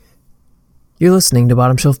You're listening to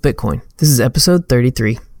Bottom Shelf Bitcoin. This is episode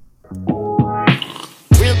 33. Relax.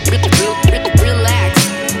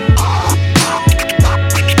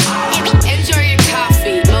 Enjoy your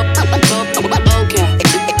coffee. Okay.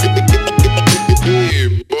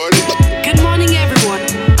 Good morning, everyone.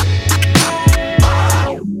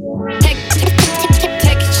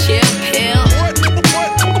 Take a chill pill.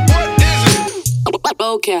 What is it?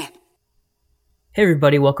 Okay. Hey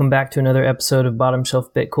everybody, welcome back to another episode of Bottom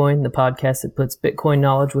Shelf Bitcoin, the podcast that puts Bitcoin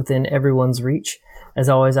knowledge within everyone's reach. As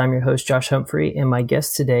always, I'm your host, Josh Humphrey, and my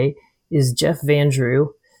guest today is Jeff Van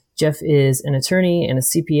Drew. Jeff is an attorney and a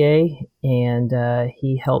CPA, and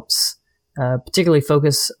he helps particularly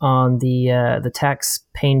focus on the tax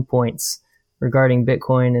pain points regarding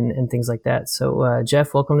Bitcoin and things like that. So,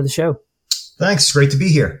 Jeff, welcome to the show. Thanks. It's great to be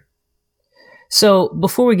here. So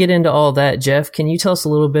before we get into all that, Jeff, can you tell us a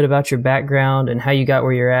little bit about your background and how you got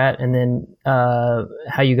where you're at, and then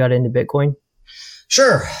how you got into Bitcoin?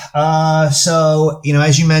 Sure. So,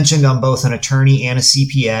 as you mentioned, I'm both an attorney and a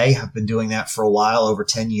CPA. I've been doing that for a while, over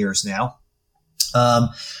 10 years now.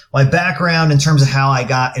 My background in terms of how I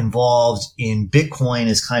got involved in Bitcoin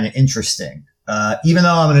is kind of interesting. Even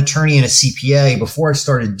though I'm an attorney and a CPA, before I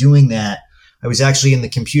started doing that, I was actually in the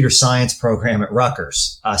computer science program at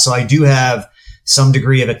Rutgers. So I do have some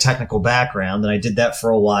degree of a technical background, and I did that for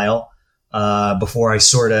a while before I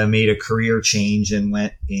sort of made a career change and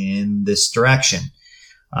went in this direction.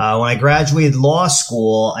 When I graduated law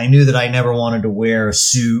school, I knew that I never wanted to wear a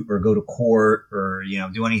suit or go to court or,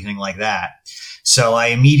 do anything like that. So I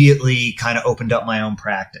immediately kind of opened up my own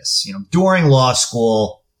practice. During law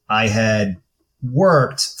school, I had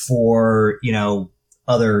worked for,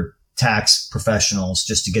 other tax professionals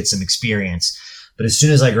just to get some experience. But as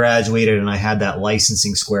soon as I graduated and I had that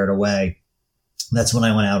licensing squared away, that's when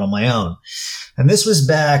I went out on my own. And this was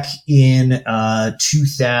back in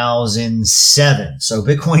 2007. So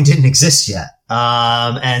Bitcoin didn't exist yet.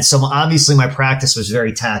 And so obviously my practice was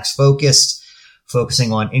very tax focused,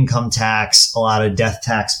 focusing on income tax, a lot of death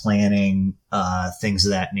tax planning, things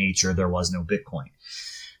of that nature. There was no Bitcoin.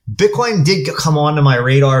 Bitcoin did come onto my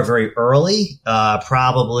radar very early,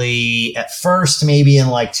 probably at first, maybe in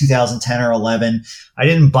like 2010 or 11. I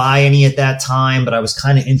didn't buy any at that time, but I was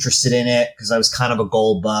kind of interested in it because I was kind of a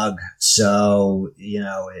gold bug. So,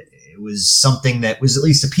 it was something that was at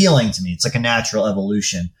least appealing to me. It's like a natural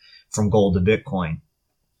evolution from gold to Bitcoin.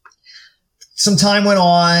 Some time went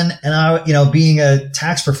on, and I, being a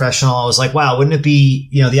tax professional, I was like, wow, wouldn't it be,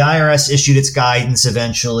 the IRS issued its guidance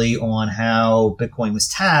eventually on how Bitcoin was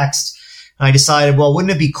taxed. And I decided, well,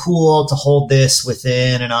 wouldn't it be cool to hold this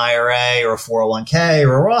within an IRA or a 401k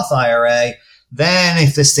or a Roth IRA? Then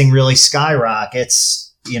if this thing really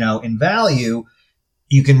skyrockets, in value,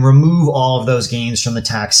 you can remove all of those gains from the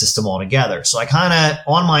tax system altogether. So I kind of,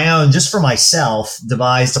 on my own, just for myself,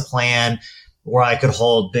 devised a plan where I could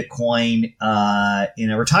hold Bitcoin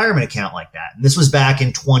in a retirement account like that. And this was back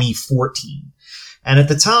in 2014. And at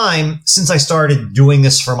the time, since I started doing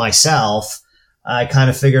this for myself, I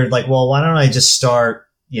kind of figured like, well, why don't I just start,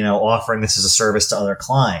 offering this as a service to other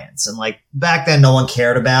clients? And like back then, no one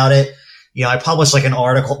cared about it. I published like an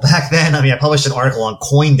article back then. I published an article on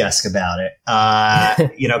CoinDesk about it,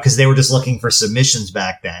 because they were just looking for submissions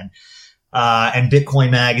back then. And Bitcoin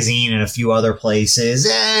Magazine and a few other places,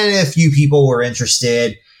 and a few people were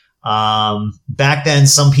interested. Back then,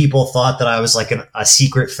 some people thought that I was like a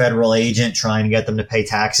secret federal agent trying to get them to pay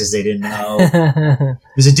taxes they didn't know. It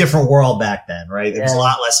was a different world back then, right? It was a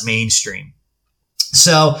lot less mainstream.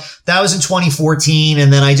 So that was in 2014.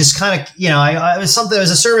 And then I just kind of, it was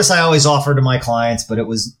a service I always offered to my clients, but it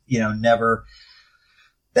was, never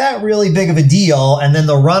that really big of a deal. And then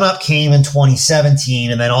the run up came in 2017.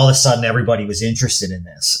 And then all of a sudden everybody was interested in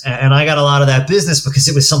this. And I got a lot of that business because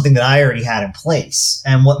it was something that I already had in place.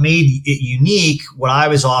 And what made it unique, what I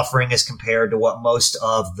was offering as compared to what I was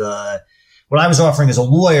offering as a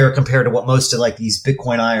lawyer compared to what most of like these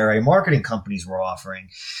Bitcoin IRA marketing companies were offering,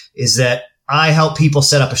 is that I help people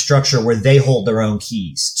set up a structure where they hold their own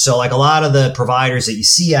keys. So like a lot of the providers that you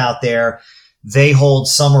see out there, they hold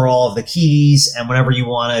some or all of the keys, and whenever you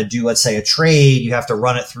want to do, let's say, a trade, you have to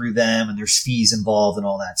run it through them, and there's fees involved and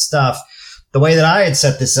all that stuff. The way that I had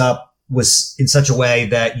set this up was in such a way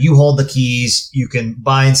that you hold the keys, you can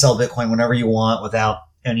buy and sell Bitcoin whenever you want without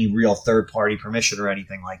any real third-party permission or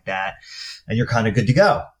anything like that, and you're kind of good to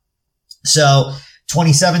go. So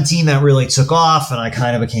 2017, that really took off, and I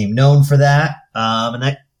kind of became known for that, and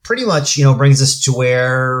that pretty much, brings us to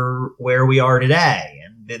where we are today.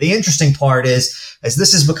 The interesting part is, as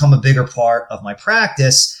this has become a bigger part of my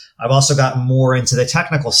practice, I've also gotten more into the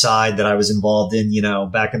technical side that I was involved in,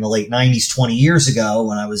 back in the late 90s, 20 years ago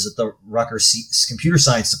when I was at the Rutgers computer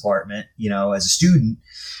science department, as a student.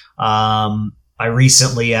 I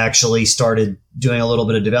recently actually started doing a little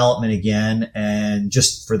bit of development again. And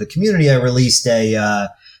just for the community, I released an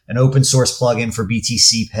open source plugin for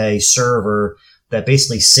BTC Pay Server that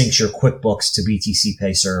basically syncs your QuickBooks to BTC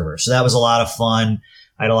Pay Server. So that was a lot of fun.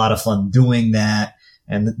 I had a lot of fun doing that.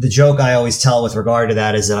 And the joke I always tell with regard to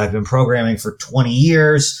that is that I've been programming for 20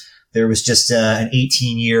 years. There was just an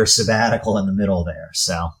 18-year sabbatical in the middle there.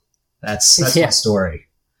 So that's Yeah. my story.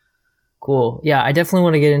 Cool. Yeah, I definitely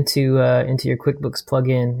want to get into your QuickBooks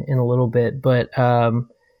plugin in a little bit, but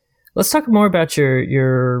let's talk more about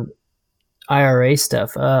your IRA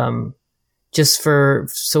stuff. Just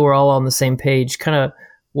so we're all on the same page, kind of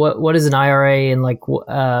what is an IRA and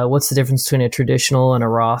what's the difference between a traditional and a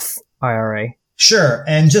Roth IRA? Sure.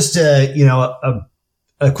 And just a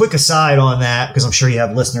quick aside on that, because I'm sure you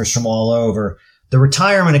have listeners from all over. The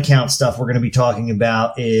retirement account stuff we're going to be talking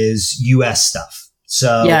about is U.S. stuff.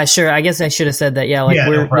 So yeah, sure. I guess I should have said that. Yeah,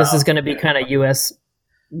 no this is going to be kind of U.S.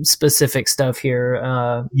 specific stuff here.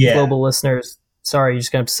 Global listeners, sorry, you're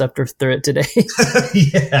just going to have to suffer through it today.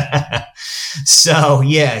 Yeah. So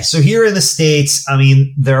here in the States, I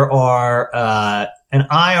mean, there are an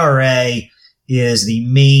IRA is the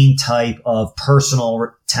main type of personal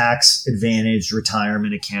tax advantage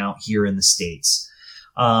retirement account here in the States.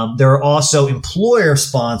 There are also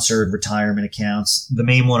employer-sponsored retirement accounts. The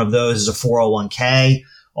main one of those is a 401k,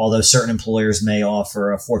 although certain employers may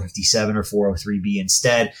offer a 457 or 403b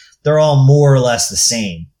instead. They're all more or less the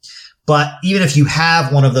same. But even if you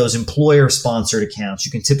have one of those employer-sponsored accounts,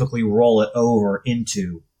 you can typically roll it over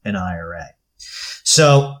into an IRA.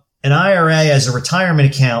 So an IRA as a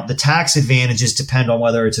retirement account, the tax advantages depend on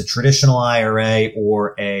whether it's a traditional IRA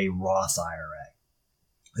or a Roth IRA.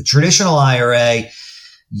 A traditional IRA,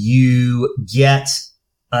 you get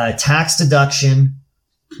a tax deduction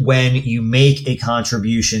when you make a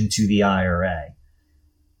contribution to the IRA.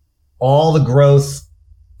 All the growth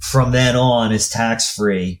from then on is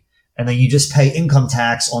tax-free, and then you just pay income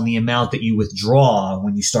tax on the amount that you withdraw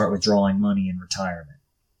when you start withdrawing money in retirement.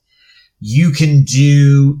 You can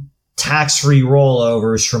do tax-free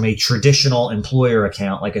rollovers from a traditional employer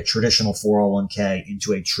account, like a traditional 401k,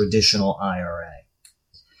 into a traditional IRA.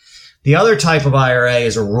 The other type of IRA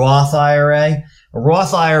is a Roth IRA. A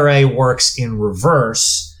Roth IRA works in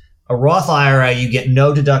reverse. A Roth IRA, you get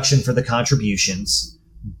no deduction for the contributions,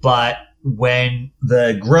 but when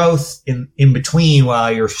the growth in between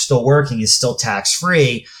while you're still working is still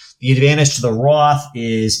tax-free, the advantage to the Roth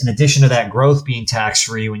is, in addition to that growth being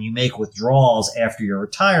tax-free, when you make withdrawals after your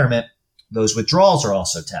retirement, those withdrawals are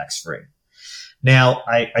also tax-free. Now,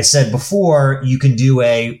 I said before, you can do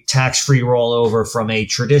a tax-free rollover from a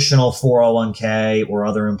traditional 401k or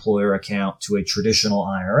other employer account to a traditional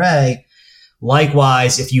IRA.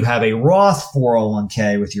 Likewise, if you have a Roth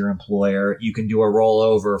 401k with your employer, you can do a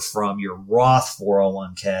rollover from your Roth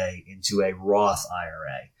 401k into a Roth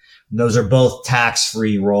IRA. And those are both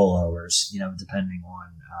tax-free rollovers, depending on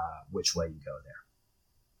which way you go there.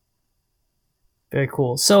 Very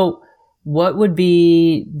cool. So what would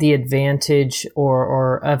be the advantage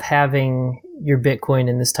or of having your Bitcoin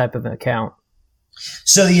in this type of account?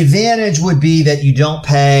 So the advantage would be that you don't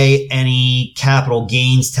pay any capital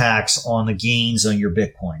gains tax on the gains on your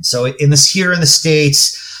Bitcoin. So here in the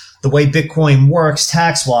States, the way Bitcoin works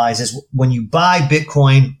tax-wise is when you buy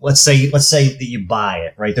Bitcoin, let's say that you buy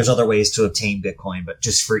it, right? There's other ways to obtain Bitcoin, but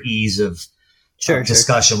just for ease of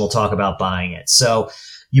discussion, we'll talk about buying it. So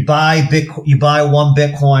you buy one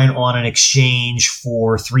Bitcoin on an exchange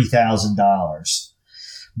for $3,000.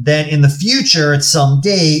 Then in the future, at some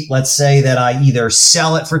date, let's say that I either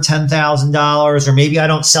sell it for $10,000 or maybe I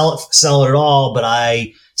don't sell it at all, but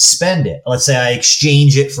I spend it. Let's say I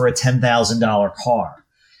exchange it for a $10,000 car.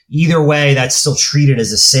 Either way, that's still treated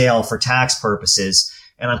as a sale for tax purposes.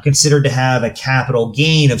 And I'm considered to have a capital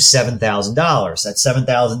gain of $7,000. That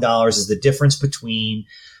 $7,000 is the difference between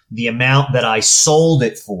the amount that I sold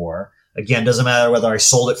it for. Again, doesn't matter whether I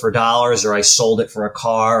sold it for dollars or I sold it for a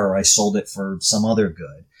car or I sold it for some other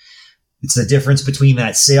good. It's the difference between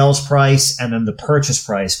that sales price and then the purchase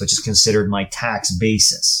price, which is considered my tax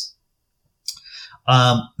basis.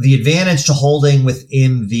 The advantage to holding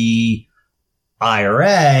within the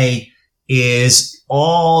IRA is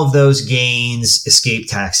all of those gains escape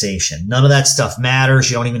taxation. None of that stuff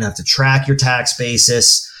matters. You don't even have to track your tax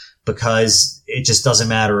basis, because it just doesn't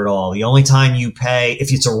matter at all. The only time you pay,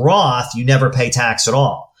 if it's a Roth, you never pay tax at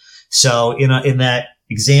all. So in that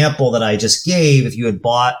example that I just gave, if you had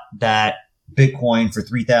bought that Bitcoin for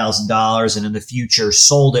 $3,000 and in the future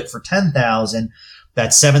sold it for $10,000,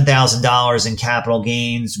 that $7,000 in capital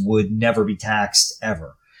gains would never be taxed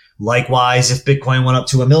ever. Likewise, if Bitcoin went up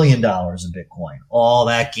to $1 million of Bitcoin, all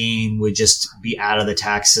that gain would just be out of the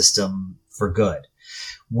tax system for good.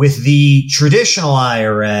 With the traditional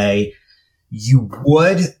IRA, you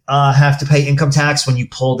would have to pay income tax when you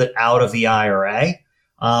pulled it out of the IRA.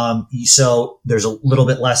 So there's a little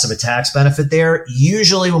bit less of a tax benefit there.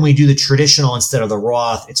 Usually when we do the traditional instead of the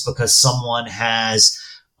Roth, it's because someone has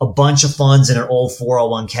a bunch of funds in an old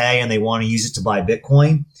 401k and they want to use it to buy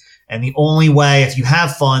Bitcoin. And the only way, if you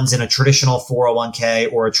have funds in a traditional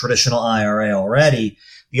 401k or a traditional IRA already,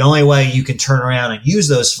 the only way you can turn around and use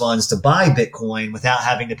those funds to buy Bitcoin without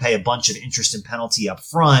having to pay a bunch of interest and penalty up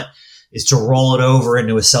front is to roll it over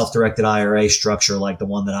into a self-directed IRA structure like the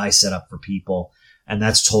one that I set up for people. And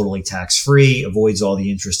that's totally tax-free, avoids all the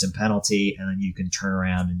interest and penalty, and then you can turn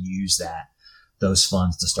around and use those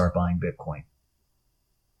funds to start buying Bitcoin.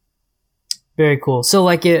 Very cool. So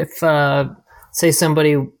like if, say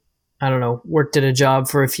somebody, I don't know, worked at a job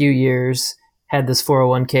for a few years, had this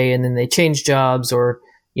 401k, and then they changed jobs, or,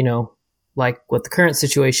 you know, like what the current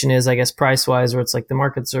situation is, I guess, price-wise, where it's like the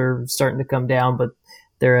markets are starting to come down, but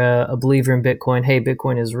they're a believer in Bitcoin. Hey,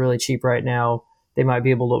 Bitcoin is really cheap right now. They might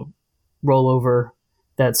be able to roll over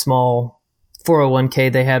that small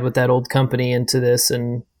 401k they had with that old company into this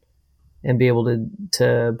and be able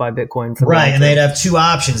to buy Bitcoin for right. And they'd have two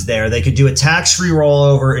options there. They could do a tax-free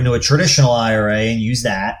rollover into a traditional IRA and use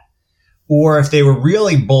that. Or if they were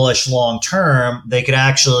really bullish long-term, they could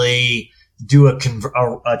actually do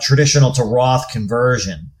a traditional to Roth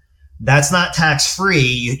conversion. That's not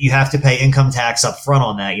tax-free. You have to pay income tax up front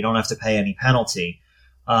on that. You don't have to pay any penalty.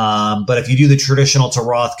 But if you do the traditional to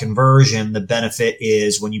Roth conversion, the benefit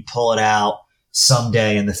is when you pull it out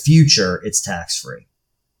someday in the future, it's tax-free.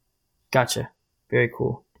 Gotcha. Very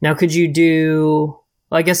cool. Now, could you do,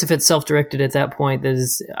 well, I guess if it's self-directed at that point,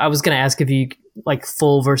 I was going to ask if you like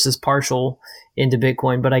full versus partial into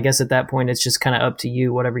Bitcoin, but I guess at that point, it's just kind of up to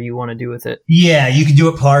you, whatever you want to do with it. Yeah, you can do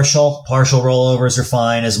it partial. Partial rollovers are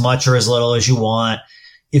fine, as much or as little as you want.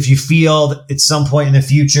 If you feel that at some point in the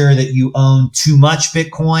future that you own too much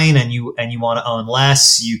Bitcoin and you want to own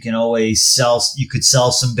less, you can always you could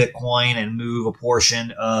sell some Bitcoin and move a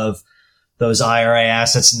portion of those IRA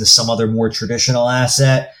assets into some other more traditional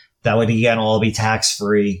asset. That would, again, all be tax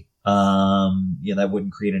free. That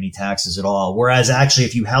wouldn't create any taxes at all. Whereas actually,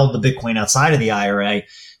 if you held the Bitcoin outside of the IRA,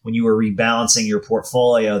 when you were rebalancing your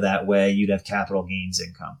portfolio that way, you'd have capital gains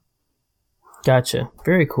income. Gotcha.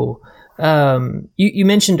 Very cool. You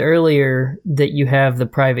mentioned earlier that you have the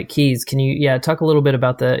private keys. Can you, talk a little bit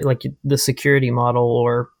about the security model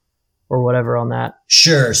or whatever on that?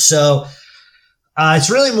 Sure. So,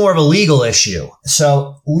 it's really more of a legal issue.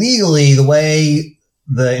 So legally, the way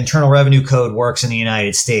the Internal Revenue Code works in the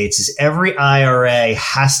United States is every IRA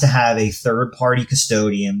has to have a third-party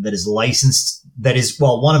custodian that is licensed,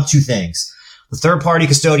 one of two things. The third-party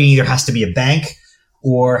custodian either has to be a bank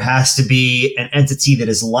or has to be an entity that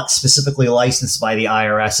is specifically licensed by the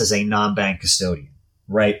IRS as a non-bank custodian,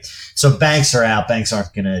 right? So banks are out. Banks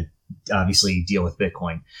aren't going to obviously deal with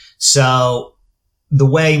Bitcoin. So the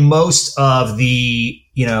way most of the,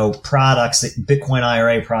 products that Bitcoin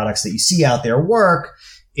IRA products that you see out there work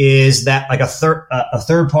is that like a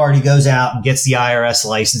third party goes out and gets the IRS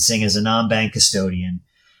licensing as a non-bank custodian.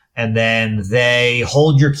 And then they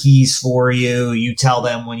hold your keys for you. You tell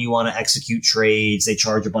them when you want to execute trades. They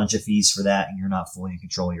charge a bunch of fees for that, and you're not fully in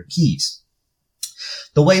control of your keys.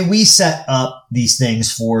 The way we set up these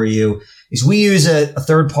things for you is we use a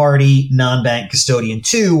third-party non-bank custodian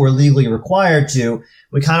too. We're legally required to.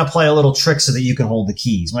 We kind of play a little trick so that you can hold the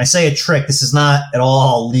keys. When I say a trick, this is not at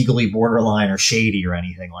all legally borderline or shady or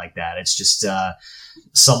anything like that. It's just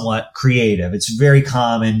somewhat creative. It's very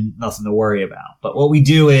common, nothing to worry about. But what we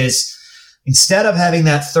do is, instead of having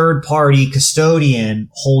that third-party custodian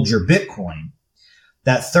hold your Bitcoin,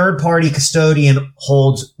 that third-party custodian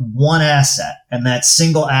holds one asset, and that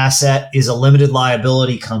single asset is a limited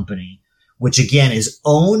liability company, which again is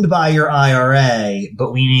owned by your IRA,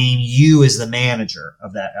 but we name you as the manager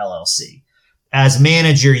of that LLC. As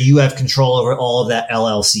manager, you have control over all of that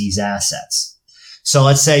LLC's assets. So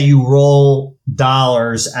let's say you roll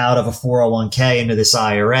dollars out of a 401k into this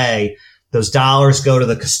IRA. Those dollars go to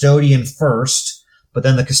the custodian first, but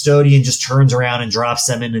then the custodian just turns around and drops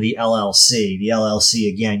them into the LLC. The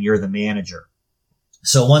LLC, again, you're the manager.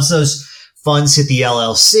 So once those funds hit the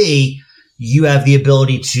LLC, you have the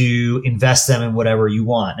ability to invest them in whatever you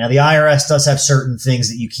want. Now, the IRS does have certain things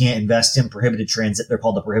that you can't invest in, they're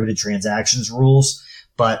called the prohibited transactions rules.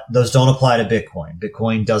 but those don't apply to Bitcoin.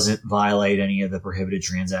 Bitcoin doesn't violate any of the prohibited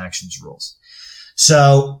transactions rules.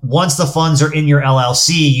 So once the funds are in your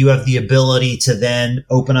LLC, you have the ability to then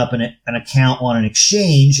open up an account on an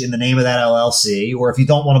exchange in the name of that LLC. Or if you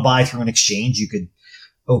don't want to buy through an exchange, you could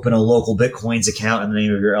open a local Bitcoins account in the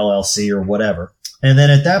name of your LLC or whatever. And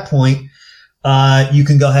then at that point, you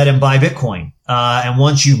can go ahead and buy Bitcoin. And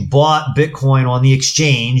once you bought Bitcoin on the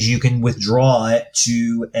exchange, you can withdraw it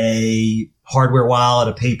to a hardware wallet,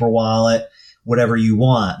 a paper wallet, whatever you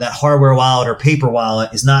want. That hardware wallet or paper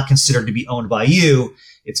wallet is not considered to be owned by you.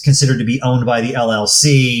 It's considered to be owned by the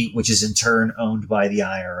LLC, which is in turn owned by the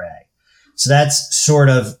IRA. So that's sort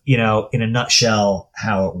of, in a nutshell,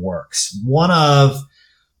 how it works. One of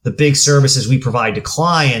the big services we provide to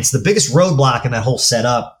clients, the biggest roadblock in that whole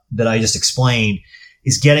setup that I just explained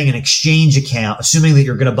is getting an exchange account, assuming that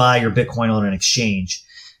you're going to buy your Bitcoin on an exchange,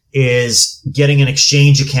 is getting an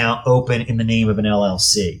exchange account open in the name of an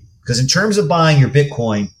LLC. Because in terms of buying your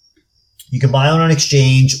Bitcoin, you can buy on an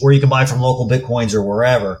exchange or you can buy from local Bitcoins or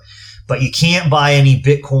wherever, but you can't buy any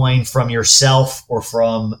Bitcoin from yourself or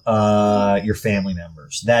from your family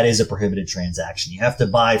members. That is a prohibited transaction. You have to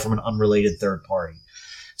buy from an unrelated third party.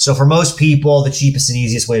 So for most people, the cheapest and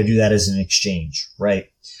easiest way to do that is an exchange, right?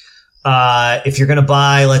 If you're going to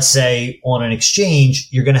buy, let's say, on an exchange,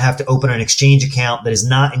 you're going to have to open an exchange account that is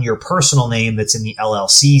not in your personal name, that's in the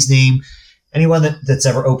LLC's name. Anyone that's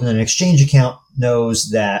ever opened an exchange account knows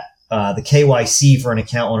that the KYC for an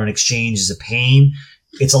account on an exchange is a pain.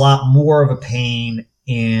 It's a lot more of a pain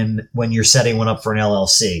when you're setting one up for an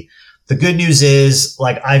LLC. The good news is,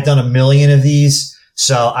 I've done 1 million of these,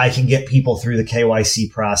 so I can get people through the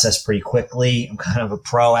KYC process pretty quickly. I'm kind of a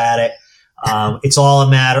pro at it. It's all a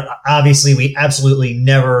matter. Obviously, we absolutely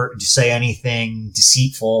never say anything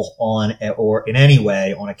deceitful or in any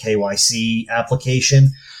way on a KYC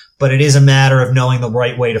application, but it is a matter of knowing the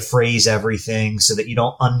right way to phrase everything so that you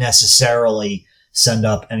don't unnecessarily send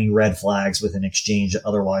up any red flags with an exchange that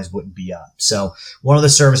otherwise wouldn't be up. So one of the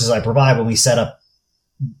services I provide when we set up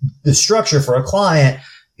the structure for a client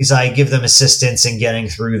is I give them assistance in getting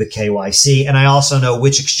through the KYC. And I also know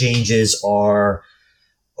which exchanges will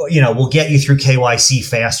get you through KYC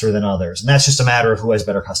faster than others. And that's just a matter of who has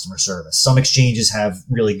better customer service. Some exchanges have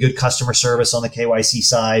really good customer service on the KYC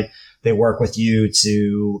side. They work with you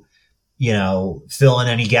to, fill in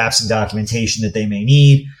any gaps in documentation that they may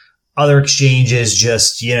need. Other exchanges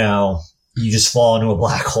just, you just fall into a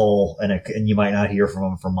black hole and you might not hear from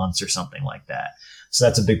them for months or something like that. So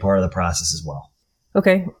that's a big part of the process as well.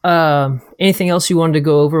 Okay. Anything else you wanted to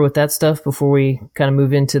go over with that stuff before we kind of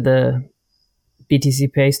move into the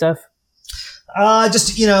BTC Pay stuff?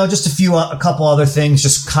 Just a couple other things,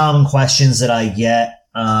 just common questions that I get,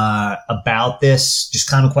 about this, just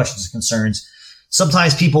common questions and concerns.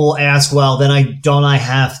 Sometimes people will ask, well, then I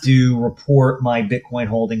have to report my Bitcoin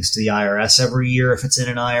holdings to the IRS every year if it's in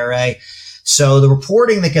an IRA? So the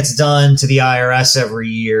reporting that gets done to the IRS every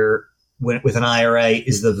year with an IRA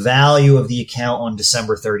is the value of the account on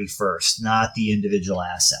December 31st, not the individual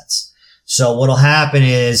assets. So what'll happen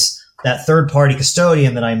is that third-party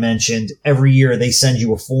custodian that I mentioned, every year they send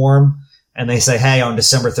you a form and they say, hey, on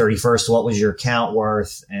December 31st, what was your account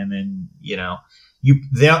worth? And then,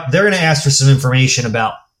 they're going to ask for some information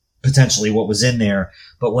about potentially what was in there.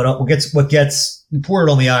 But what gets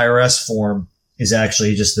reported on the IRS form is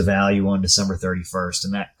actually just the value on December 31st.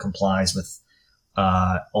 And that complies with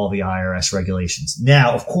all the IRS regulations.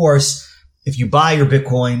 Now, of course, if you buy your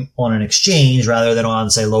Bitcoin on an exchange rather than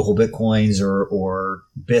on, say, local Bitcoins or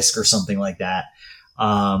BISC or something like that,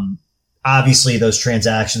 obviously those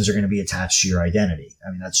transactions are going to be attached to your identity.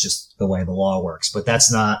 I mean, that's just the way the law works. But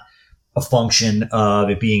that's not a function of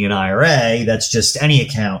it being an IRA. That's just any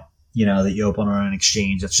account, that you open on an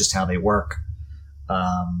exchange. That's just how they work,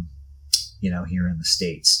 here in the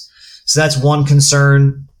States. So that's one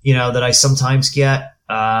concern, that I sometimes get.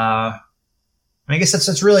 I guess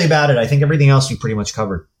that's really about it. I think everything else we pretty much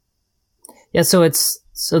covered. Yeah. So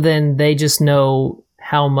then they just know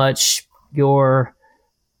how much your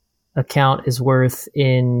account is worth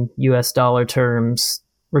in US dollar terms,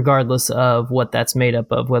 regardless of what that's made up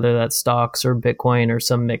of, whether that's stocks or Bitcoin or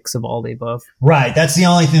some mix of all the above. Right. That's the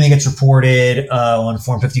only thing that gets reported on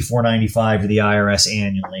Form 5495 to the IRS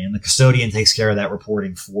annually, and the custodian takes care of that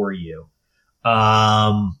reporting for you.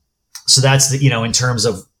 So that's in terms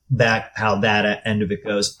of that, how that end of it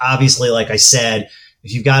goes. Obviously, like I said,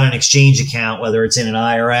 if you've got an exchange account, whether it's in an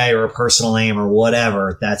IRA or a personal name or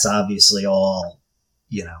whatever, that's obviously all,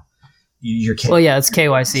 your well, yeah, it's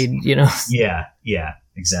KYC, Yeah,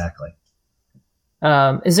 exactly.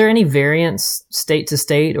 Is there any variance state to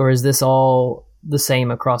state, or is this all the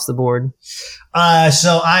same across the board?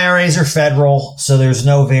 So IRAs are federal, so there's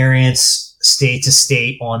no variance state to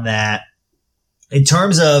state on that. In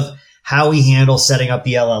terms of how we handle setting up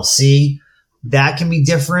the LLC, that can be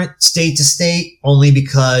different state to state, only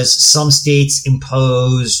because some states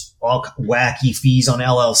impose all wacky fees on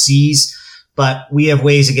LLCs, but we have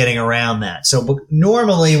ways of getting around that. So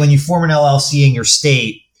normally when you form an LLC in your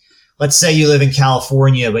state, let's say you live in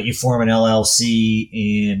California, but you form an LLC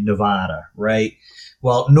in Nevada, right?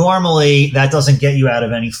 Well, normally that doesn't get you out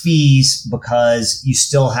of any fees because you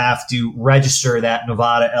still have to register that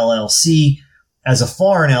Nevada LLC as a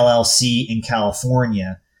foreign LLC in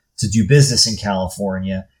California to do business in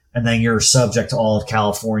California. And then you're subject to all of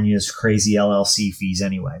California's crazy LLC fees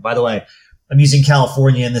anyway. By the way, I'm using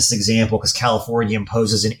California in this example because California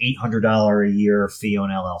imposes an $800 a year fee on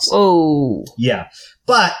LLC. Oh, Yeah.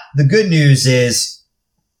 But the good news is,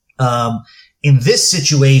 in this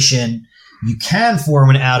situation, you can form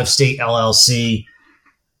an out-of-state LLC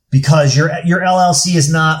because your LLC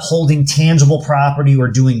is not holding tangible property or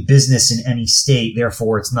doing business in any state.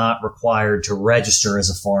 Therefore, it's not required to register as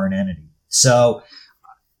a foreign entity. So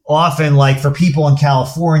often, like for people in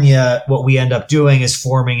California, what we end up doing is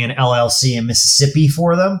forming an LLC in Mississippi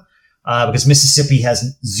for them, because Mississippi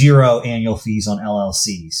has 0 annual fees on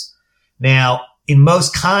LLCs. Now, in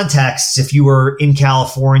most contexts, if you were in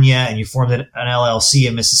California and you formed an LLC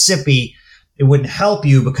in Mississippi, it wouldn't help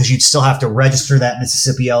you because you'd still have to register that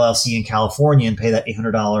Mississippi LLC in California and pay that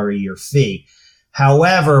 $800 a year fee.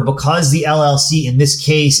 However, because the LLC in this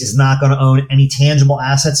case is not going to own any tangible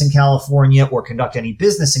assets in California or conduct any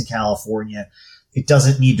business in California, it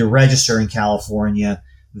doesn't need to register in California.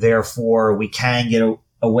 Therefore, we can get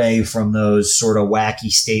away from those sort of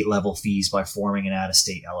wacky state level fees by forming an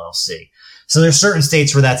out-of-state LLC. So there's certain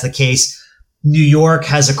states where that's the case. New York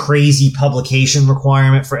has a crazy publication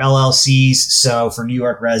requirement for LLCs. So for New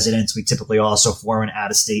York residents, we typically also form an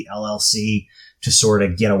out-of-state LLC to sort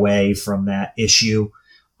of get away from that issue.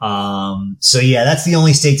 So yeah, that's the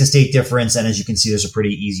only state to state difference. And as you can see, there's a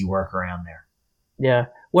pretty easy workaround there. yeah.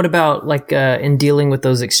 What about like in dealing with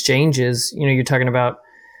those exchanges? You know, you're talking about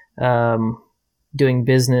doing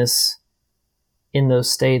business in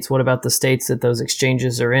those states. What about the states that those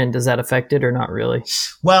exchanges are in? Does that affect it or not really?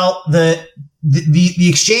 Well, the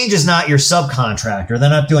exchange is not your subcontractor. They're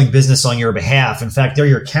not doing business on your behalf. In fact, they're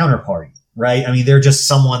your counterparty, right? I mean, they're just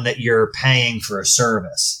someone that you're paying for a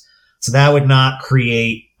service. So that would not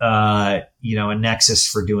create, a nexus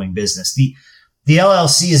for doing business. The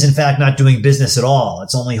LLC is in fact not doing business at all.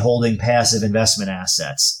 It's only holding passive investment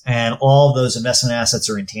assets, and all of those investment assets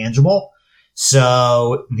are intangible.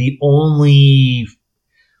 So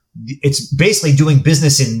it's basically doing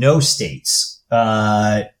business in no states,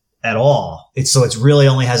 at all. It's really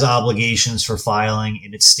only has obligations for filing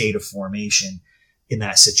in its state of formation in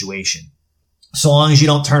that situation. So long as you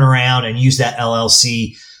don't turn around and use that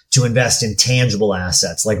LLC to invest in tangible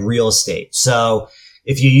assets like real estate. So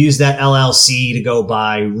if you use that LLC to go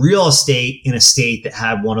buy real estate in a state that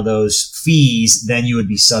had one of those fees, then you would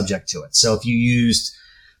be subject to it. So if you used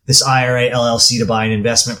this IRA LLC to buy an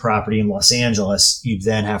investment property in Los Angeles, you'd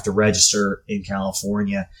then have to register in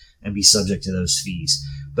California and be subject to those fees.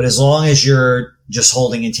 But as long as you're just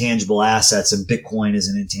holding intangible assets, and Bitcoin is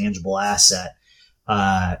an intangible asset,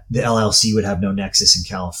 the LLC would have no nexus in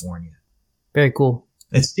California. Very cool.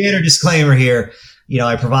 And standard disclaimer here,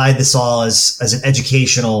 I provide this all as an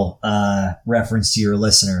educational reference to your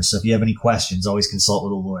listeners. So if you have any questions, always consult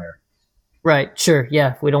with a lawyer. Right. Sure.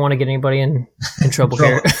 Yeah. We don't want to get anybody in trouble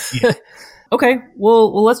here. Yeah. Okay.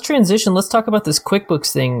 Well, let's transition. Let's talk about this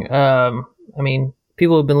QuickBooks thing. I mean,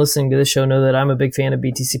 people who've been listening to this show know that I'm a big fan of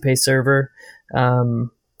BTC Pay Server. I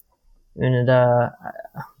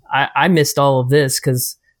missed all of this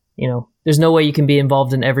because, there's no way you can be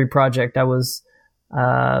involved in every project. I was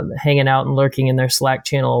hanging out and lurking in their Slack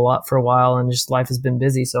channel a lot for a while, and just life has been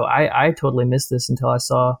busy. So I totally missed this until I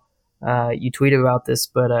saw you tweet about this.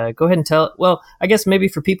 But go ahead and tell. Well, I guess maybe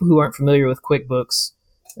for people who aren't familiar with QuickBooks,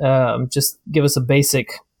 just give us a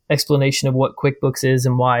basic explanation of what QuickBooks is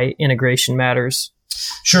and why integration matters.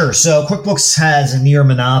 Sure. So QuickBooks has a near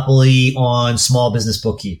monopoly on small business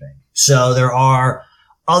bookkeeping. So there are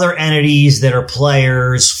other entities that are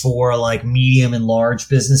players for like medium and large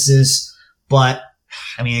businesses, but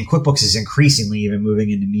I mean, QuickBooks is increasingly even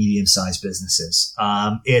moving into medium-sized businesses.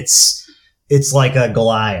 It's like a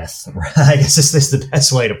Goliath, right? I guess this is the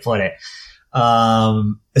best way to put it.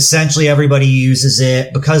 Essentially everybody uses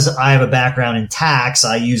it. Because I have a background in tax,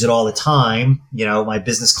 I use it all the time. My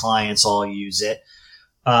business clients all use it.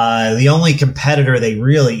 The only competitor they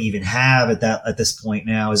really even have at this point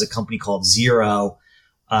now is a company called Xero.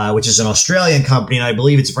 which is an Australian company, and I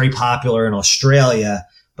believe it's very popular in Australia,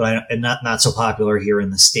 but not so popular here in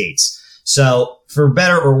the States. So for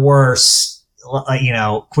better or worse,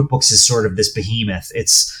 QuickBooks is sort of this behemoth.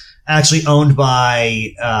 It's actually owned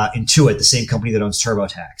by Intuit, the same company that owns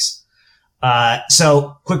TurboTax.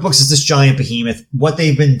 So QuickBooks is this giant behemoth. What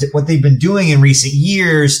they've been doing in recent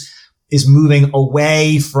years is moving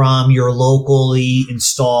away from your locally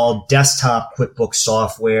installed desktop QuickBooks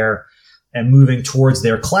software and moving towards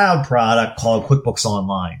their cloud product called QuickBooks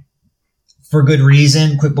Online. For good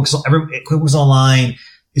reason. QuickBooks Online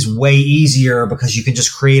is way easier because you can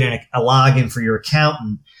just create a login for your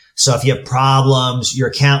accountant. So if you have problems, your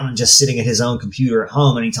accountant just sitting at his own computer at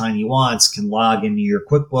home anytime he wants can log into your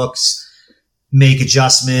QuickBooks, make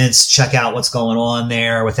adjustments, check out what's going on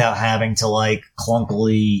there without having to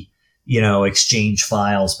clunkily, exchange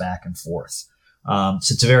files back and forth. So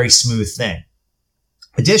it's a very smooth thing.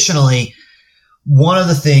 Additionally, one of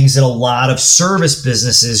the things that a lot of service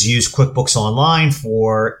businesses use QuickBooks Online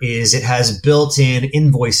for is it has built-in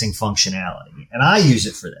invoicing functionality. And I use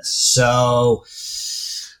it for this. So,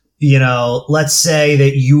 let's say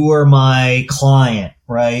that you are my client,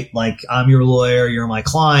 right? Like I'm your lawyer, you're my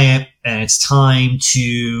client, and it's time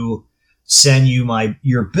to send you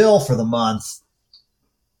your bill for the month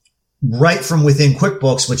right from within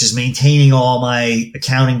QuickBooks, which is maintaining all my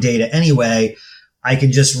accounting data anyway. I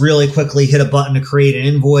can just really quickly hit a button to create an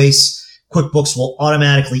invoice. QuickBooks will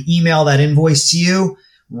automatically email that invoice to you.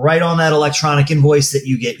 Right on that electronic invoice that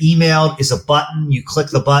you get emailed is a button. You click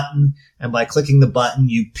the button, and by clicking the button,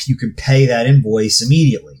 you can pay that invoice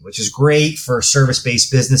immediately, which is great for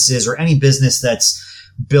service-based businesses or any business that's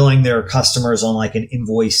billing their customers on an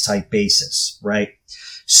invoice type basis, right?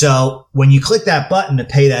 So when you click that button to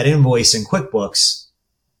pay that invoice in QuickBooks,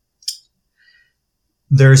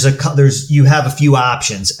 you have a few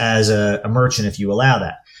options as a merchant if you allow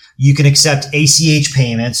that. You can accept ACH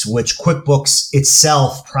payments, which QuickBooks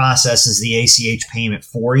itself processes the ACH payment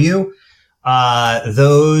for you.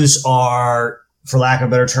 Those are, for lack of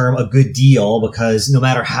a better term, a good deal because no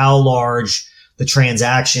matter how large the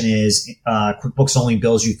transaction is, QuickBooks only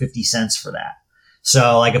bills you 50 cents for that.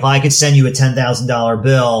 So if I could send you a $10,000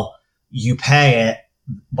 bill, you pay it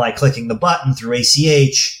by clicking the button through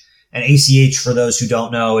ACH. And ACH, for those who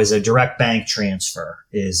don't know, is a direct bank transfer,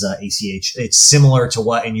 is ACH. It's similar to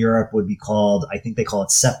what in Europe would be called, I think they call it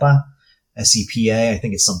SEPA, S-E-P-A. I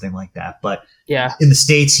think it's something like that. But yeah, in the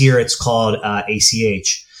States here, it's called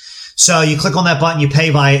ACH. So you click on that button, you pay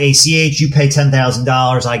via ACH, you pay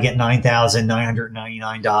 $10,000, I get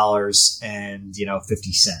 $9,999 and,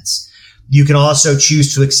 50 cents. You can also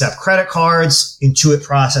choose to accept credit cards. Intuit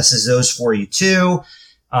processes those for you too.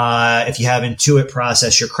 If you have Intuit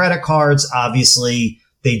process your credit cards, obviously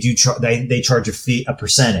they do they charge a fee, a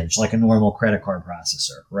percentage, like a normal credit card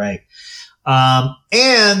processor, right?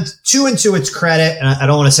 And to Intuit's credit, and I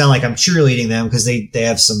don't want to sound like I'm cheerleading them because they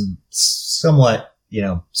have some somewhat,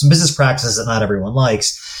 some business practices that not everyone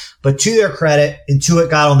likes, but to their credit, Intuit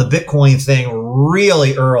got on the Bitcoin thing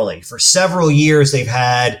really early. For several years, they've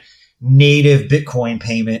had native Bitcoin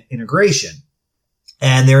payment integration.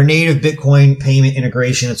 And their native Bitcoin payment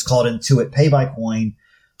integration, it's called Intuit Pay by Coin,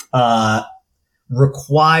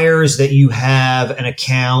 requires that you have an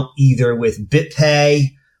account either with BitPay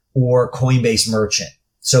or Coinbase Merchant.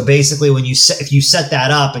 So basically if you set that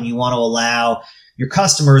up and you want to allow your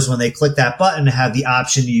customers, when they click that button, to have the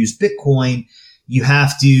option to use Bitcoin, you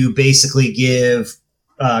have to basically give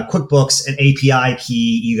QuickBooks an API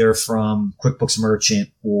key either from QuickBooks Merchant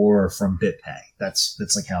or from BitPay. That's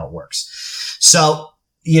how it works. So,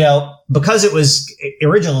 because it was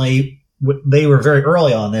originally, they were very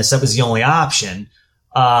early on this, that was the only option.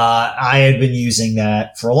 I had been using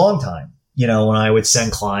that for a long time. When I would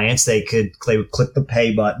send clients, they would click the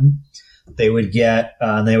pay button. They would get,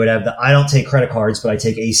 they would have I don't take credit cards, but I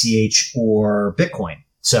take ACH or Bitcoin.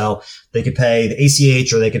 So they could pay the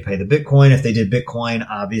ACH or they could pay the Bitcoin. If they did Bitcoin,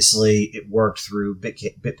 obviously it worked through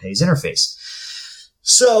BitPay's interface.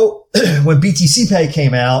 So when BTC Pay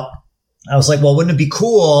came out, I was like, well, wouldn't it be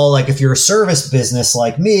cool, if you're a service business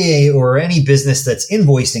like me or any business that's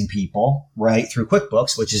invoicing people, right, through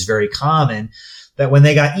QuickBooks, which is very common, that when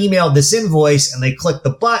they got emailed this invoice and they clicked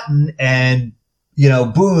the button and,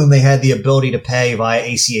 boom, they had the ability to pay via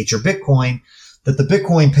ACH or Bitcoin, that the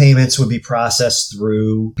Bitcoin payments would be processed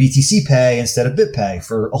through BTC Pay instead of BitPay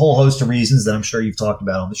for a whole host of reasons that I'm sure you've talked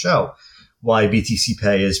about on the show, why BTC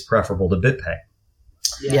Pay is preferable to BitPay.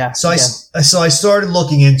 Yeah. So I started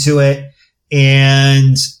looking into it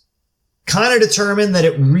and kind of determined that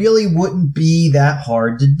it really wouldn't be that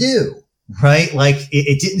hard to do, right?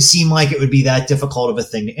 It didn't seem like it would be that difficult of a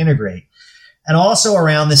thing to integrate. And also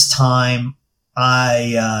around this time,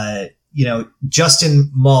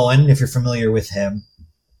 Justin Mullen, if you're familiar with him,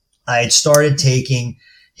 I had started taking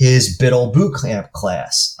his Biddle Bootcamp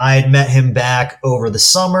class. I had met him back over the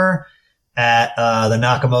summer at the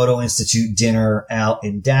Nakamoto Institute dinner out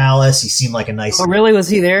in Dallas. He seemed like a nice... Oh, really? Was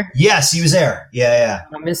he there? Yes, he was there. Yeah.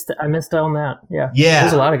 I missed on that. Yeah. Yeah.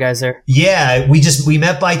 There's a lot of guys there. Yeah. We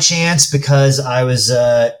met by chance because I was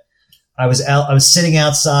sitting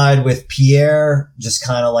outside with Pierre, just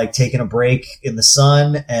kind of like taking a break in the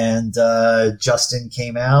sun, and Justin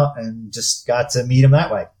came out and just got to meet him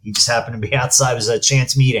that way. He just happened to be outside. It was a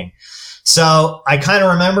chance meeting. So I kind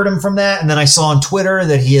of remembered him from that. And then I saw on Twitter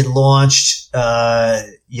that he had launched,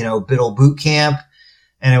 Biddle Bootcamp,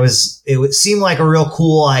 and it seemed like a real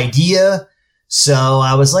cool idea. So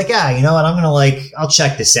I was like, you know what? I'll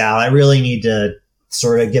check this out. I really need to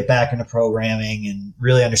sort of get back into programming and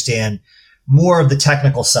really understand more of the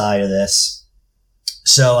technical side of this.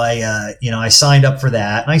 So I signed up for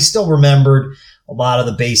that, and I still remembered a lot of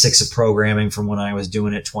the basics of programming from when I was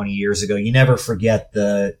doing it 20 years ago. You never forget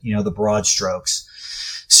the broad strokes.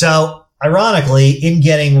 So ironically, in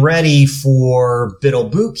getting ready for Biddle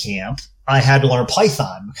Bootcamp, I had to learn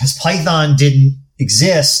Python because Python didn't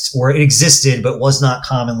exist, or it existed, but was not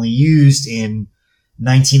commonly used in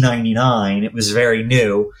 1999. It was very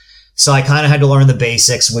new. So I kind of had to learn the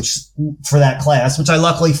basics, for that class, which I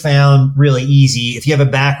luckily found really easy. If you have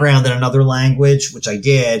a background in another language, which I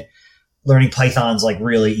did, learning Python's like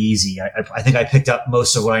really easy. I think I picked up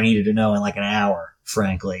most of what I needed to know in like an hour,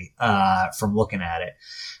 frankly, from looking at it.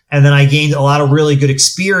 And then I gained a lot of really good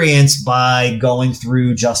experience by going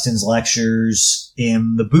through Justin's lectures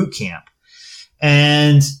in the boot camp.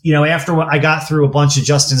 And, after I got through a bunch of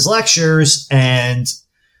Justin's lectures, and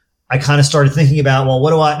I kind of started thinking about, well,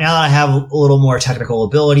 now that I have a little more technical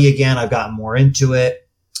ability again, I've gotten more into it,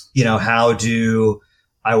 how do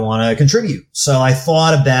I want to contribute? So I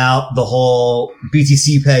thought about the whole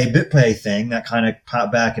BTC Pay, BitPay thing that kind of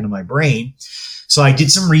popped back into my brain. So I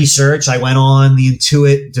did some research. I went on the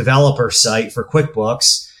Intuit developer site for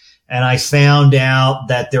QuickBooks, and I found out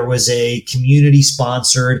that there was a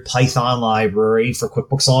community-sponsored Python library for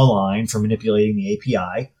QuickBooks Online for manipulating the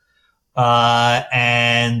API.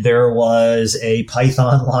 And there was a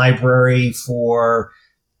Python library for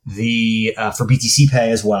BTC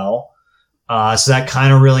Pay as well. So that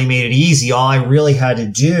kind of really made it easy. All I really had to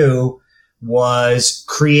do was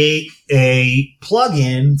create a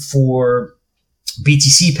plugin for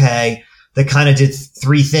BTC Pay that kind of did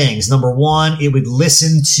three things. Number one, it would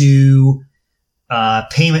listen to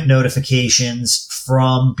payment notifications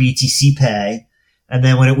from BTC Pay. And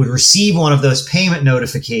then when it would receive one of those payment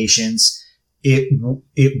notifications, it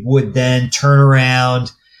would then turn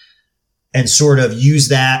around and sort of use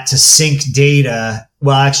that to sync data.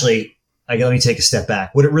 Well, actually, let me take a step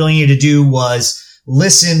back. What it really needed to do was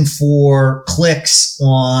listen for clicks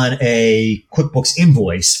on a QuickBooks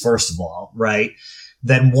invoice, first of all, right?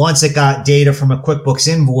 Then once it got data from a QuickBooks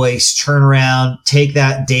invoice, turn around, take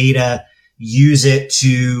that data, use it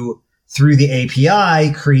through the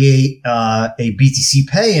API, create a BTC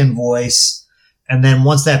Pay invoice. And then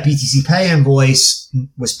once that BTC Pay invoice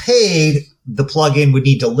was paid, the plugin would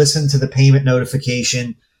need to listen to the payment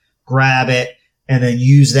notification, grab it, and then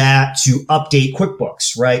use that to update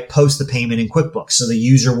QuickBooks, right? Post the payment in QuickBooks. So the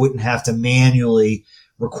user wouldn't have to manually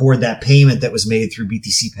record that payment that was made through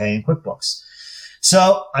BTC Pay in QuickBooks.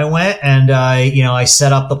 So I went and I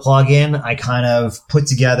set up the plugin. I kind of put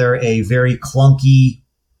together a very clunky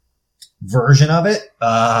version of it,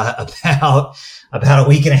 about a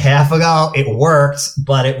week and a half ago. It worked,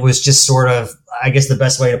 but it was just sort of, I guess the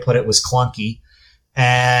best way to put it was clunky.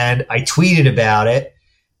 And I tweeted about it.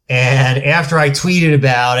 And after I tweeted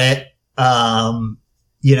about it,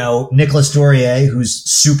 Nicholas Dorier, who's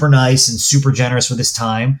super nice and super generous with his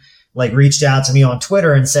time, reached out to me on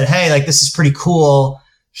Twitter and said, hey, this is pretty cool.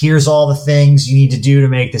 Here's all the things you need to do to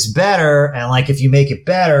make this better. And if you make it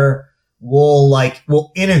better,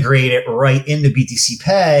 we'll integrate it right into BTC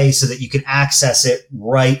Pay so that you can access it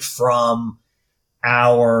right from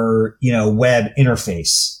our, web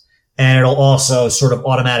interface. And it'll also sort of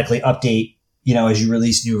automatically update, as you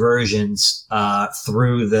release new versions,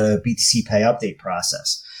 through the BTC Pay update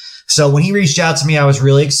process. So when he reached out to me, I was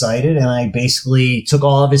really excited, and I basically took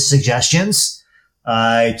all of his suggestions.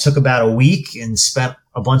 I took about a week and spent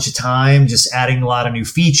a bunch of time just adding a lot of new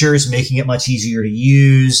features, making it much easier to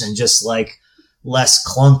use and just less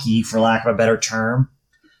clunky, for lack of a better term.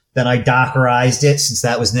 Then I Dockerized it, since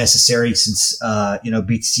that was necessary, since,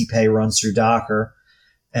 BTC Pay runs through Docker.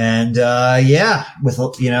 And,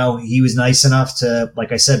 he was nice enough to,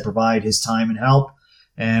 like I said, provide his time and help.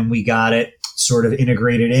 And we got it sort of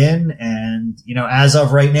integrated in. And, as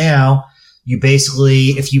of right now, you basically,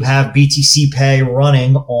 if you have BTC Pay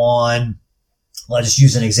running on, let's just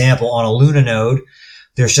use an example, on a Luna node,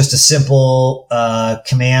 there's just a simple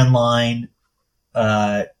command line.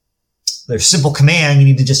 There's simple command you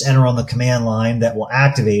need to just enter on the command line that will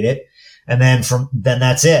activate it. And then then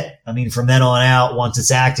that's it. I mean, from then on out, once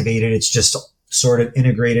it's activated, it's just sort of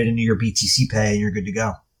integrated into your BTC Pay and you're good to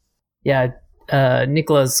go. Yeah.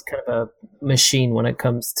 Nicola's kind of a machine when it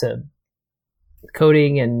comes to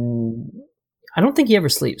coding, and I don't think he ever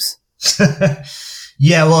sleeps.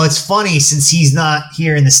 Yeah. Well, it's funny since he's not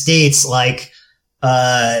here in the States, like,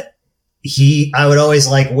 I would always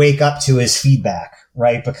like wake up to his feedback,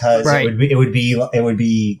 right? Because it would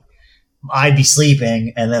be, I'd be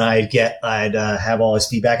sleeping and then I'd have all his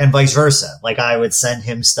feedback, and vice versa. Like I would send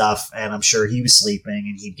him stuff and I'm sure he was sleeping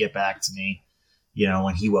and he'd get back to me,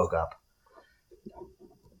 when he woke up.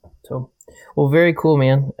 So, well, very cool,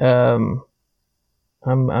 man.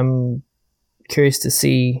 I'm curious to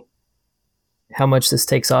see how much this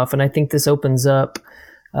takes off. And I think this opens up,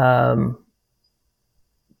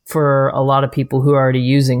 for a lot of people who are already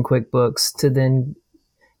using QuickBooks to then,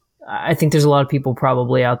 I think there's a lot of people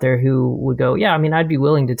probably out there who would go, yeah, I mean, I'd be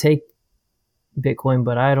willing to take Bitcoin,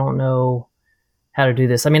 but I don't know how to do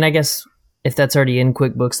this. I mean, I guess if that's already in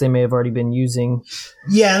QuickBooks, they may have already been using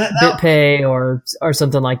BitPay or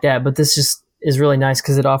something like that. But this just is really nice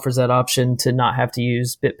because it offers that option to not have to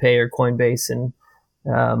use BitPay or Coinbase. And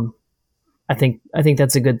I think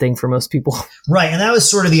that's a good thing for most people. Right. And that was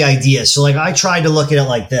sort of the idea. So like I tried to look at it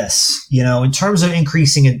like this, in terms of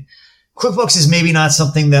increasing it. QuickBooks is maybe not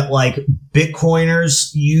something that like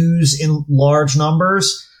Bitcoiners use in large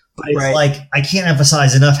numbers, but it's like, I can't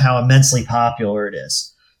emphasize enough how immensely popular it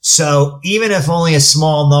is. So even if only a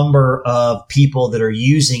small number of people that are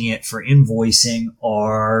using it for invoicing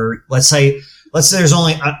are, let's say there's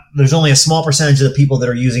only a small percentage of the people that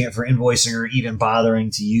are using it for invoicing or even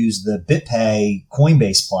bothering to use the BitPay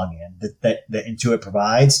Coinbase plugin that Intuit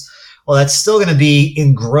provides. Well, that's still going to be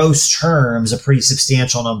in gross terms a pretty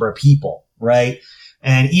substantial number of people, right?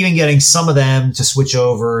 And even getting some of them to switch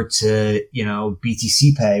over to,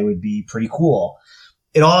 BTC Pay would be pretty cool.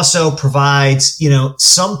 It also provides,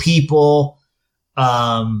 some people,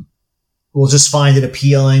 will just find it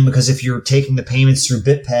appealing because if you're taking the payments through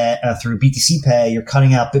BitPay, through BTC Pay, you're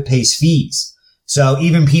cutting out BitPay's fees. So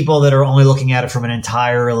even people that are only looking at it from an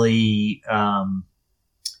entirely,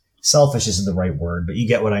 selfish isn't the right word, but you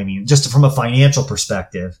get what I mean. Just from a financial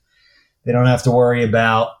perspective, they don't have to worry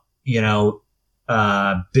about,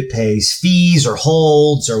 BitPay's fees or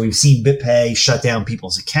holds, or we've seen BitPay shut down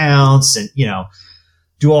people's accounts and,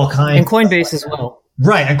 do all kinds. And Coinbase as well.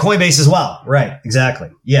 Right. And Coinbase as well. Right.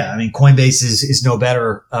 Exactly. Yeah. I mean, Coinbase is no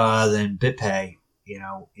better, than BitPay,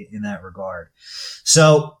 in that regard.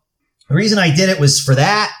 So the reason I did it was for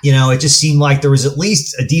that. It just seemed like there was at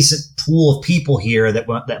least a decent pool of people here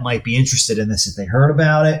that might be interested in this if they heard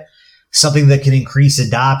about it. Something that can increase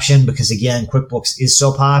adoption because, again, QuickBooks is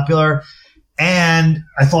so popular. And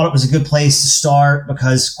I thought it was a good place to start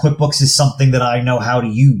because QuickBooks is something that I know how to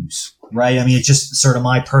use, right? I mean, it's just sort of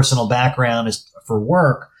my personal background is for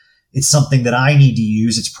work. It's something that I need to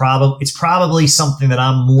use. It's probably something that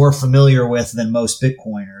I'm more familiar with than most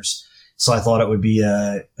Bitcoiners. So I thought it would be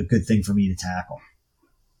a good thing for me to tackle.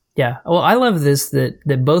 Yeah. Well, I love this,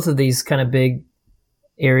 that both of these kind of big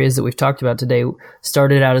areas that we've talked about today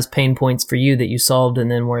started out as pain points for you that you solved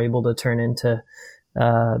and then were able to turn into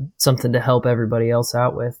something to help everybody else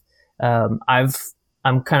out with. I'm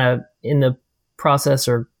kind of in the process,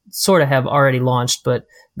 or sort of have already launched, but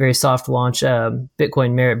very soft launch,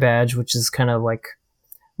 Bitcoin Merit Badge, which is kind of like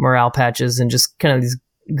morale patches and just kind of these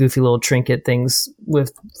goofy little trinket things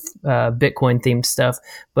with Bitcoin themed stuff.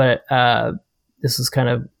 But this was kind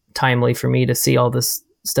of timely for me to see all this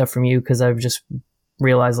stuff from you because I've just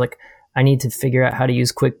realized like I need to figure out how to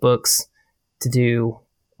use QuickBooks to do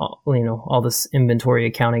all this inventory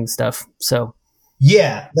accounting stuff. So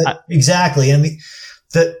yeah, exactly. And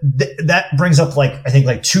that brings up I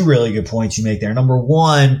think two really good points you make there. Number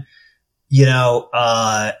one,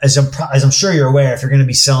 as I'm sure you're aware, if you're going to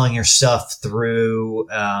be selling your stuff through,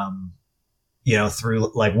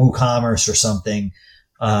 through like WooCommerce or something,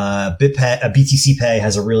 BTC Pay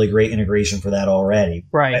has a really great integration for that already.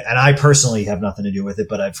 Right. And I personally have nothing to do with it,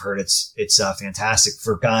 but I've heard it's fantastic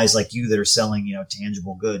for guys like you that are selling,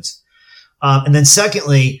 tangible goods. And then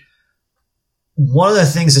secondly, one of the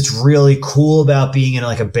things that's really cool about being in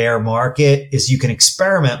like a bear market is you can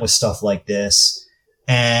experiment with stuff like this.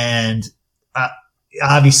 And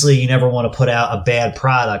obviously you never want to put out a bad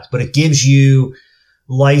product, but it gives you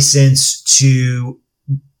license to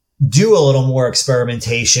do a little more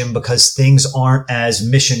experimentation because things aren't as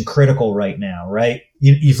mission critical right now, right?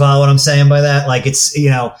 You follow what I'm saying by that? Like it's,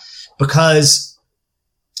 because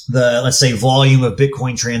the, let's say, volume of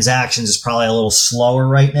Bitcoin transactions is probably a little slower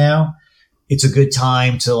right now. It's a good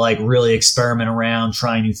time to like really experiment around,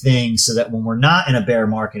 try new things so that when we're not in a bear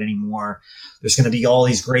market anymore, there's going to be all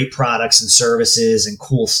these great products and services and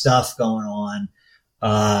cool stuff going on.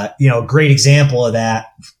 A great example of that,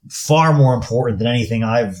 far more important than anything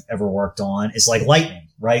I've ever worked on, is like Lightning,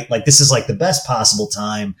 right? Like this is like the best possible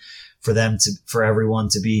time for everyone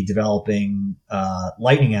to be developing,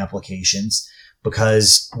 Lightning applications,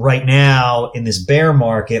 because right now in this bear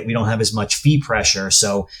market, we don't have as much fee pressure.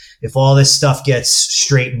 So if all this stuff gets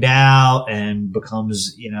straightened out and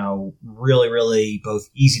becomes, really, really both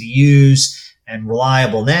easy to use and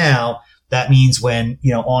reliable now, that means when,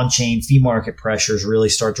 on-chain fee market pressures really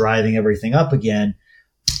start driving everything up again,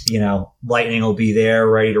 Lightning will be there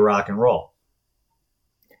ready to rock and roll.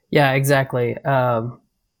 Yeah, exactly.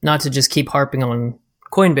 Not to just keep harping on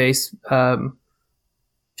Coinbase,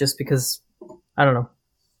 just because, I don't know.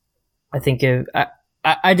 I think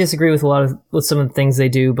I disagree with with some of the things they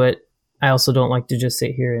do, but I also don't like to just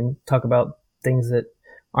sit here and talk about things that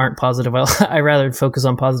aren't positive. I rather focus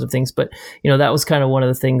on positive things. But, that was kind of one of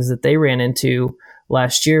the things that they ran into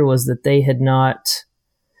last year, was that they had not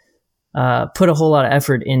put a whole lot of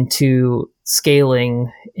effort into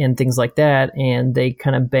scaling and things like that. And they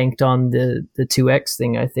kind of banked on the 2X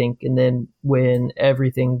thing, I think. And then when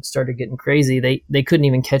everything started getting crazy, they couldn't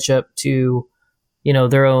even catch up to,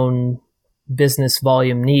 their own business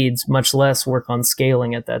volume needs, much less work on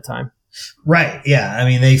scaling at that time. Right. Yeah. I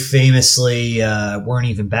mean, they famously weren't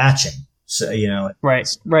even batching. So, Right.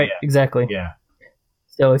 Yeah. Exactly. Yeah.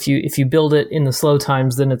 So if you build it in the slow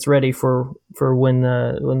times, then it's ready for when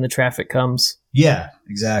the traffic comes. Yeah.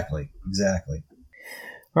 Exactly.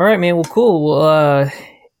 All right, man. Well, cool. Well,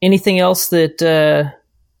 anything else that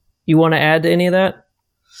you want to add to any of that?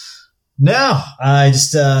 No, I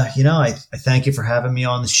just, I thank you for having me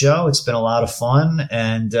on the show. It's been a lot of fun.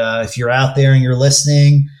 And if you're out there and you're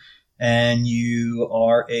listening and you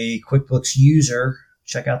are a QuickBooks user,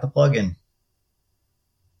 check out the plugin.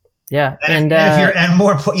 Yeah.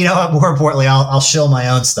 More importantly, I'll shill my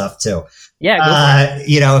own stuff too. Yeah. Go for it.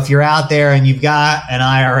 If you're out there and you've got an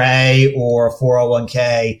IRA or a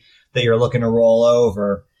 401k that you're looking to roll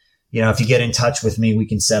over, if you get in touch with me, we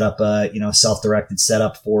can set up a, self-directed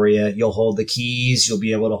setup for you. You'll hold the keys. You'll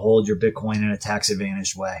be able to hold your Bitcoin in a tax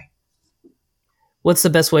advantaged way. What's the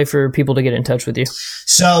best way for people to get in touch with you?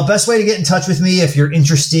 So best way to get in touch with me if you're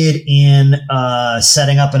interested in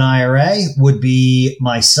setting up an IRA would be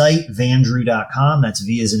my site, vandrew.com. That's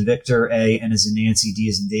V as in Victor, A, N as in Nancy, D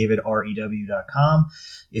as in David, REW.com.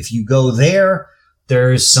 If you go there,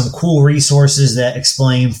 there's some cool resources that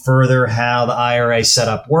explain further how the IRA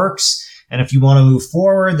setup works. And if you want to move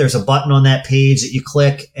forward, there's a button on that page that you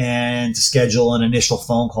click and to schedule an initial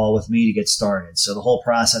phone call with me to get started. So the whole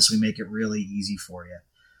process, we make it really easy for you.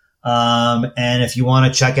 And if you want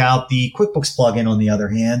to check out the QuickBooks plugin, on the other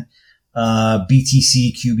hand,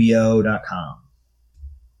 btcqbo.com.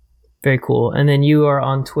 Very cool. And then you are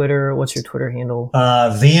on Twitter. What's your Twitter handle?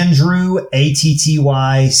 Vandrew, ATTYCPA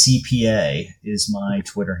is my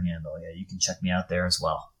Twitter handle. Yeah, you can check me out there as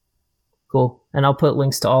well. Cool. And I'll put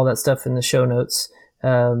links to all that stuff in the show notes,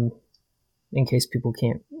 in case people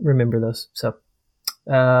can't remember those. So,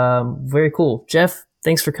 very cool. Jeff,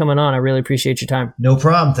 thanks for coming on. I really appreciate your time. No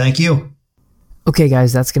problem. Thank you. Okay,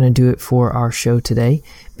 guys, that's going to do it for our show today.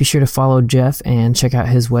 Be sure to follow Jeff and check out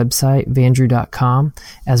his website, vandrew.com,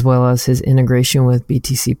 as well as his integration with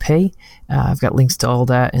BTC Pay. I've got links to all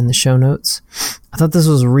that in the show notes. I thought this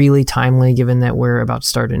was really timely given that we're about to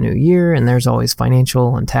start a new year and there's always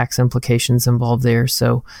financial and tax implications involved there.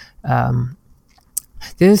 So, the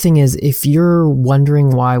other thing is, if you're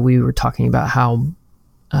wondering why we were talking about how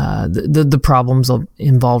the problems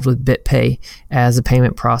involved with BitPay as a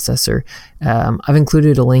payment processor, I've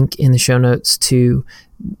included a link in the show notes to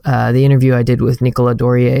the interview I did with Nicolas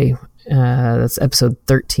Dorier. That's episode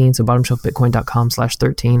 13, so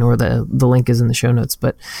bottomshelfbitcoin.com/13, or the link is in the show notes,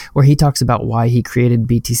 but where he talks about why he created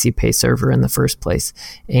BTC Pay Server in the first place,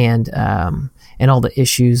 and all the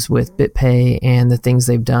issues with BitPay and the things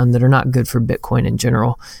they've done that are not good for Bitcoin in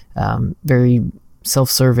general. Very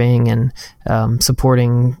self-serving and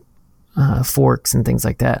supporting forks and things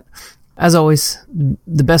like that. As always,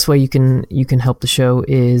 the best way you can help the show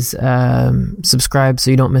is subscribe so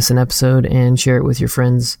you don't miss an episode, and share it with your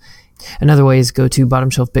friends Another way is go to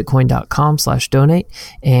bottomshelfbitcoin.com/donate,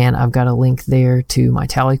 and I've got a link there to my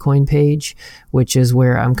Tallycoin page, which is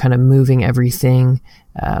where I'm kind of moving everything.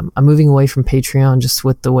 I'm moving away from Patreon just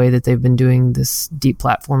with the way that they've been doing this deep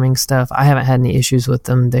platforming stuff. I haven't had any issues with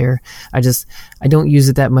them there. I don't use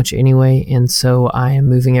it that much anyway, and so I am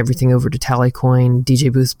moving everything over to Tallycoin.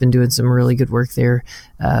 DJ Booth's been doing some really good work there.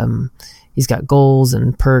 He's got goals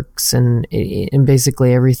and perks and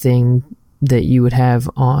basically everything that you would have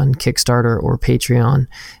on Kickstarter or Patreon,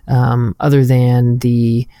 other than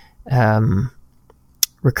the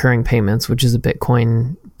recurring payments, which is a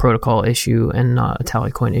Bitcoin protocol issue and not a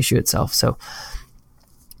Tallycoin issue itself. So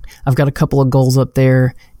I've got a couple of goals up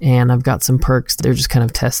there, and I've got some perks. They're just kind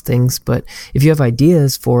of test things. But if you have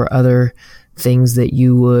ideas for other things that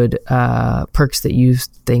you would, perks that you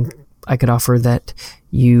think I could offer that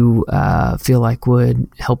you feel like would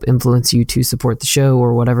help influence you to support the show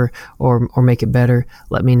or whatever, or make it better,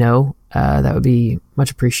 let me know. That would be much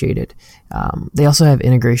appreciated. They also have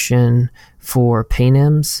integration for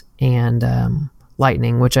Paynims and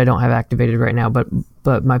Lightning, which I don't have activated right now, but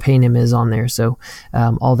my Paynim is on there. So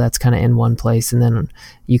all that's kind of in one place. And then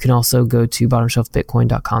you can also go to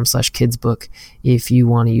bottomshelfbitcoin.com/kidsbook if you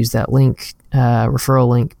want to use that link, referral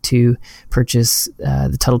link, to purchase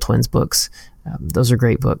the Tuttle Twins books. Those are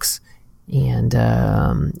great books. And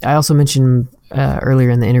I also mentioned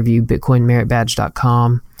earlier in the interview,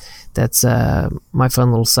 bitcoinmeritbadge.com. That's my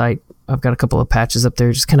fun little site. I've got a couple of patches up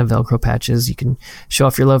there, just kind of Velcro patches. You can show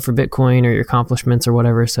off your love for Bitcoin or your accomplishments or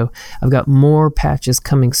whatever. So I've got more patches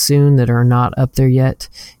coming soon that are not up there yet.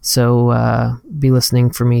 So be listening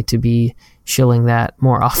for me to be shilling that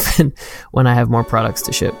more often when I have more products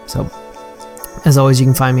to ship. So as always, you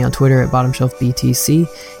can find me on Twitter at BottomShelfBTC.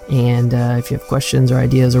 And if you have questions or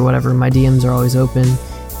ideas or whatever, my DMs are always open.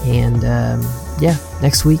 And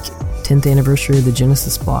next week, 10th anniversary of the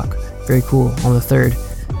Genesis block. Very cool, on the 3rd.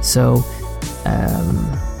 So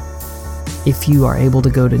if you are able to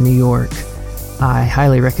go to New York, I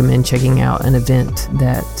highly recommend checking out an event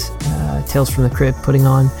that Tales from the Crypt putting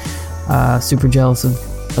on. Super jealous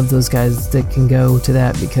of those guys that can go to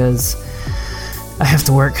that, because I have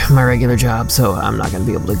to work my regular job, so I'm not going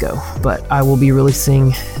to be able to go. But I will be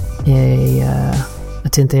releasing a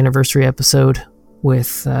 10th anniversary episode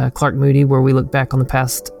with Clark Moody, where we look back on the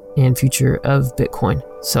past and future of Bitcoin.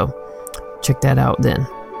 So check that out then.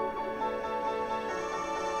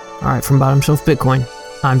 All right, from Bottom Shelf Bitcoin,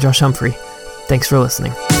 I'm Josh Humphrey. Thanks for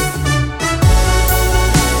listening.